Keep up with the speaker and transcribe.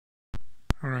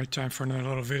All right, time for another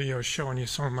little video showing you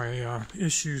some of my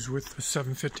issues with the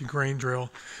 750 grain drill.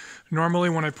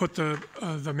 Normally when I put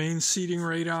the main seeding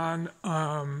rate on,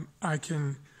 I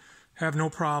can have no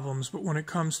problems, but when it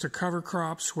comes to cover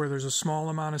crops where there's a small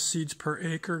amount of seeds per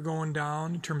acre going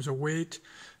down in terms of weight,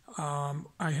 I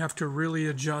have to really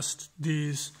adjust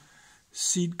these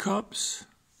seed cups,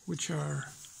 which are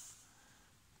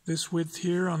this width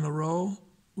here on the row,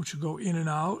 which will go in and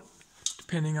out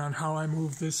depending on how I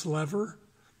move this lever.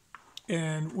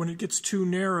 And when it gets too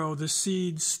narrow, the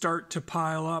seeds start to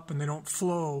pile up and they don't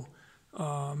flow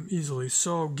easily.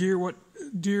 So what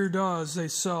Deere does, they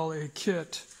sell a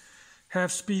kit,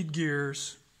 half-speed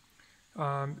gears,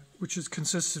 which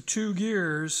consists of 2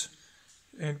 gears,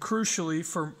 and crucially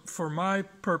for my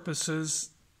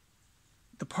purposes,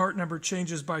 the part number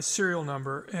changes by serial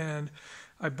number. And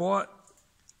I bought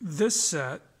this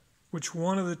set, which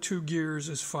one of the 2 gears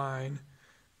is fine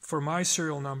for my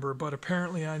serial number, but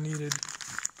apparently I needed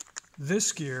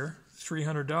this gear,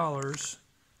 $300,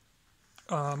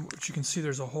 which you can see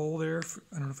there's a hole there.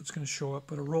 I don't know if it's going to show up,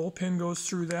 but a roll pin goes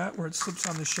through that where it slips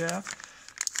on the shaft.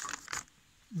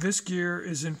 This gear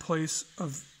is in place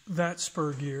of that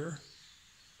spur gear.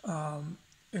 And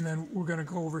then we're going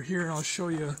to go over here and I'll show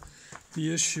you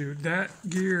the issue. That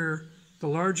gear, the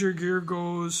larger gear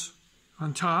goes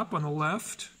on top on the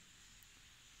left,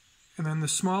 and then the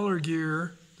smaller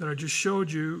gear that I just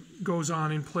showed you goes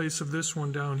on in place of this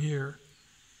one down here.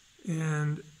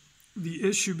 And the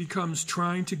issue becomes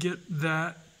trying to get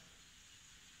that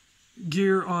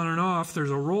gear on and off.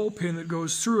 There's a roll pin that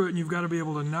goes through it, and you've got to be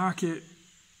able to knock it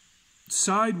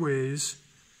sideways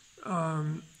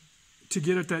to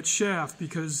get at that shaft,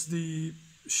 because the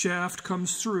shaft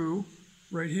comes through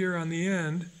right here on the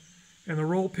end, and the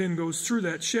roll pin goes through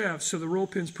that shaft, so the roll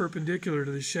pin's perpendicular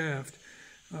to the shaft.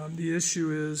 The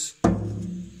issue is,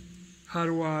 how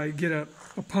do I get a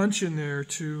punch in there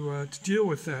to deal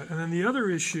with that? And then the other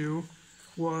issue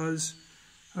was,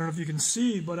 I don't know if you can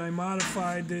see, but I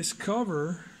modified this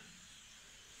cover.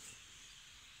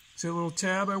 See a little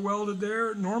tab I welded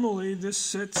there? Normally this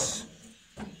sits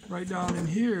right down in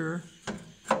here,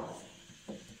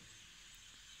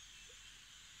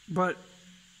 but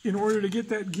in order to get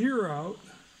that gear out,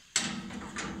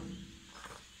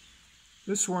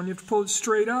 this one, you have to pull it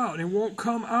straight out, and it won't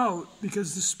come out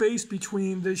because the space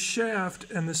between this shaft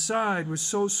and the side was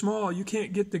so small, you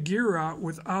can't get the gear out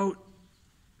without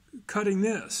cutting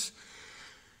this.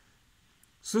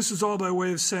 So this is all by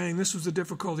way of saying this was the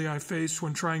difficulty I faced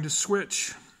when trying to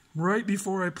switch right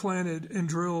before I planted and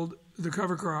drilled the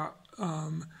cover crop.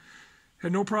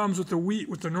 Had no problems with the wheat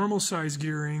with the normal size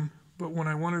gearing, but when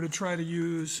I wanted to try to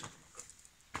use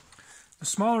the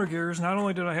smaller gears, not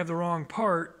only did I have the wrong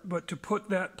part, but to put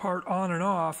that part on and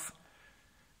off,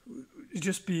 it'd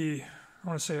just be, I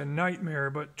want to say a nightmare,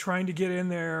 but trying to get in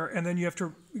there, and then you have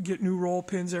to get new roll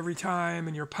pins every time,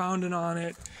 and you're pounding on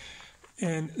it,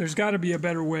 and there's got to be a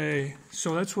better way.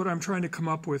 So that's what I'm trying to come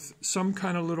up with, some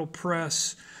kind of little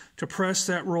press to press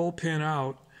that roll pin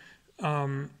out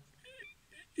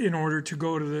in order to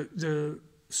go to the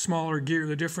smaller gear,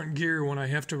 the different gear, when I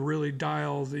have to really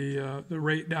dial the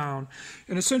rate down.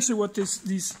 And essentially what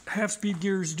these half-speed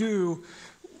gears do,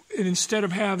 and instead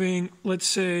of having, let's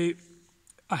say,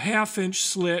 a 1/2 inch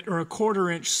slit or a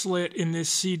 1/4 inch slit in this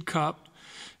seed cup,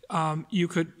 you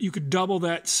could double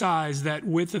that size, that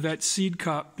width of that seed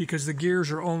cup, because the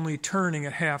gears are only turning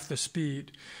at half the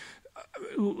speed.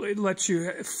 It lets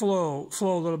you flow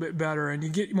a little bit better, and you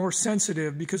get more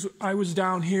sensitive, because I was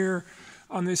down here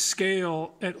on this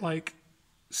scale at like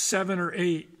 7 or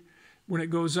 8 when it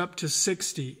goes up to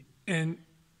 60, and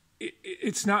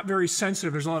it's not very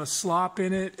sensitive. There's a lot of slop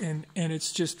in it, and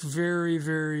it's just very,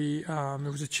 very,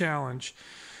 it was a challenge.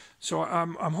 So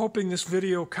I'm hoping this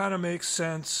video kind of makes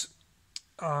sense,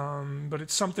 but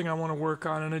it's something I want to work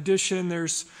on. In addition,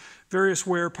 there's various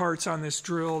wear parts on this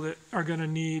drill that are going to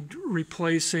need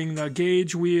replacing: the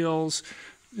gauge wheels,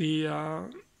 the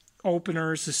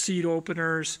openers, the seed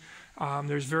openers.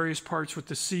 There's various parts with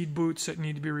the seed boots that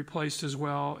need to be replaced as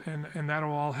well, and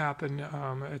that'll all happen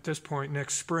at this point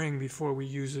next spring before we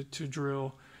use it to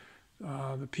drill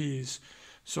the peas.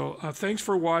 So thanks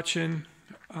for watching.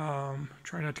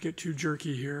 Try not to get too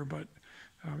jerky here, but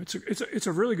it's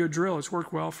a really good drill. It's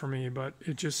worked well for me, but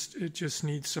it just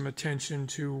needs some attention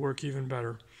to work even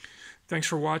better. Thanks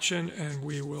for watching, and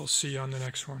we will see you on the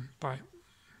next one. Bye.